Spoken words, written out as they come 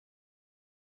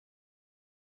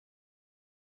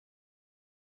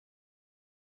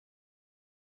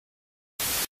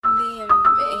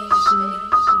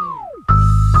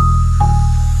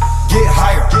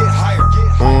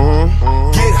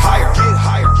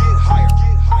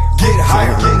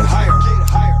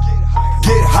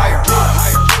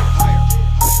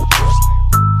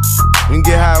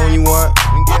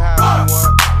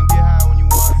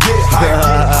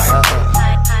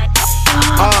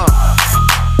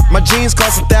My jeans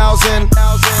cost 1,000.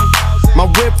 My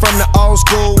whip from the old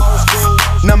school.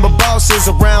 Number bosses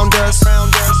around us,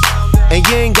 and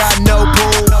you ain't got no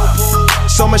pool.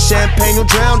 So much champagne, you'll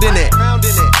drown in it.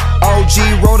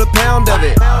 OG wrote a pound of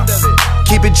it.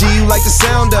 Keep it G, you like the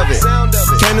sound of it.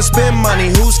 Came to spend money,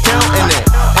 who's counting it?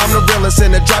 I'm the realest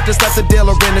in the drop, just left the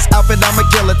dealer in this outfit. I'm a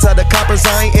killer, tell the coppers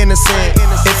I ain't innocent.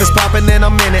 If it's poppin', then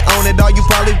I'm in it. Own it all, you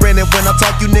probably rent it. When I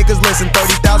talk, you niggas listen.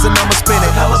 30,000, I'ma spin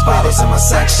it. Hella bottles in my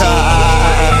section,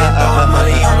 throwing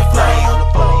money on the floor.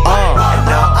 And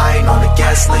now I ain't on the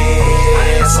guest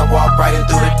list, I walk right in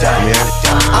through the day.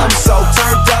 I'm so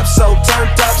turned up, so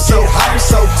turned up, so I'm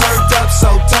so turned up,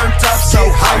 so turned up, so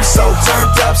I'm so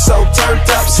turned up, so turned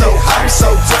up, so I'm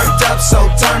so turned up, so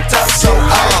turned up, so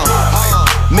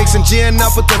mixing gin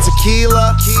up with the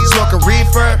tequila, smoke a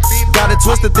reefer. Got it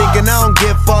twisted thinking I don't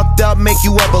get fucked up, make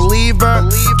you a believer.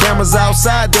 Cameras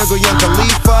outside, there go Young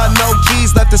Khalifa. No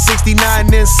keys, left the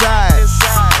 69 inside,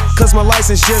 cause my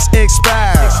license just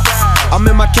expired. I'm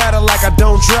in my Cadillac, I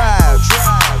don't drive.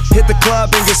 Hit the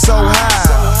club and get so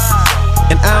high.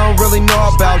 And I don't really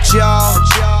know about y'all,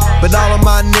 but all of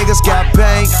my niggas got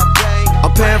bank.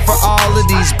 I'm paying for all of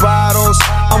these bottles.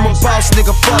 I'm a boss,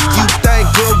 nigga, fuck you think.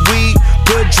 Good weed,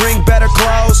 good drink, better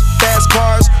clothes, fast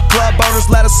cars, club owners,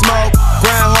 let us smoke.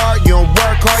 Grind hard, you don't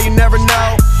work hard, you never know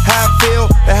how I feel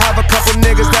to have a couple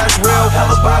niggas that's real.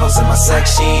 Hella bottles in my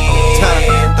section,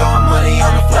 throwing money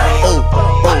on the floor.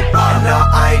 And now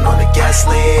I ain't on the guest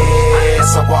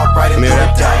list, I walk right into the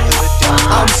day.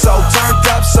 I'm so turned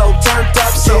up, so turned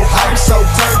up, so I'm so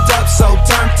turned up, so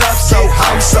turned up, so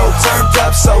I'm so turned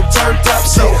up, so turned up,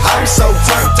 so I'm so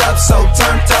turned up, so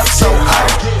turned up, so I'm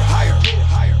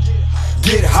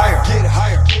get higher, get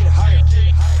higher, get higher,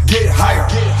 get higher,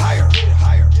 get higher, get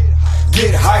higher,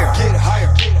 get higher, get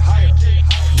higher, get higher,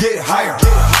 get higher,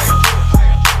 get higher.